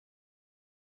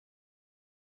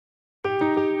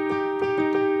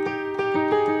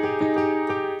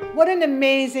What an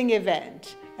amazing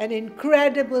event, an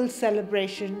incredible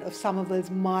celebration of Somerville's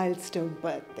milestone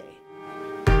birthday.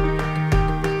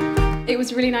 It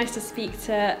was really nice to speak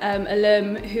to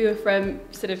alum who are from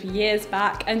sort of years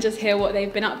back and just hear what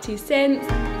they've been up to since.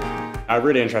 I'm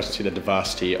really interested to see the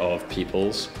diversity of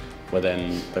peoples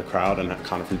within the crowd and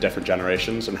kind of from different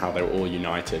generations and how they were all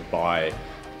united by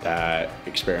their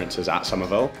experiences at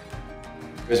Somerville.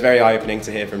 It was very eye-opening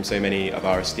to hear from so many of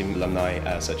our esteemed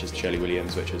alumni, such as Shirley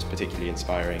Williams, which was particularly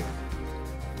inspiring.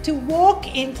 To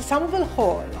walk into Somerville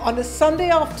Hall on a Sunday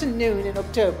afternoon in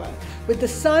October with the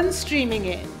sun streaming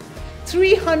in,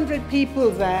 300 people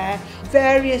there,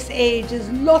 various ages,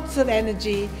 lots of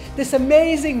energy, this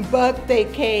amazing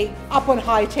birthday cake up on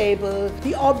high table,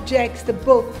 the objects, the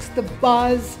books, the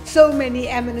buzz, so many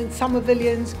eminent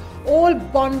Somervillians all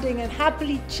bonding and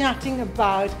happily chatting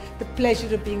about the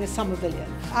pleasure of being a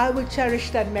Somervillian. I will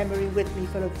cherish that memory with me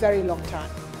for a very long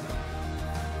time.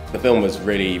 The film was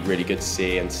really, really good to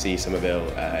see, and to see Somerville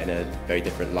in a very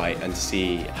different light, and to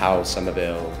see how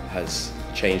Somerville has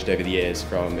changed over the years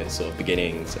from its sort of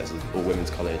beginnings as an all-women's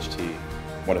college to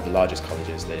one of the largest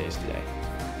colleges that it is today.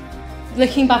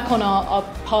 Looking back on our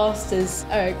past as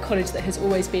a college that has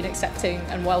always been accepting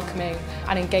and welcoming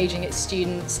and engaging its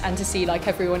students, and to see like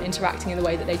everyone interacting in the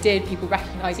way that they did, people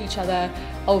recognise each other,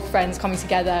 old friends coming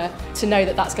together, to know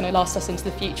that that's going to last us into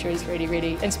the future is really,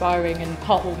 really inspiring and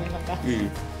heartwarming, I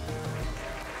guess.